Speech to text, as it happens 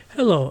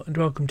Hello and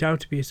welcome to How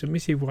to Be a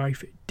Submissive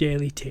Wife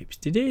Daily Tips.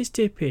 Today's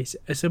tip is,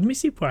 a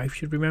submissive wife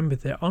should remember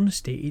that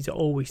honesty is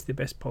always the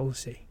best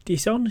policy.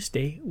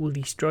 Dishonesty will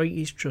destroy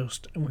his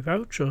trust, and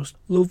without trust,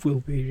 love will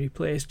be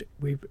replaced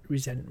with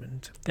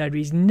resentment. There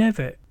is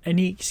never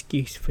any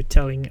excuse for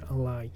telling a lie.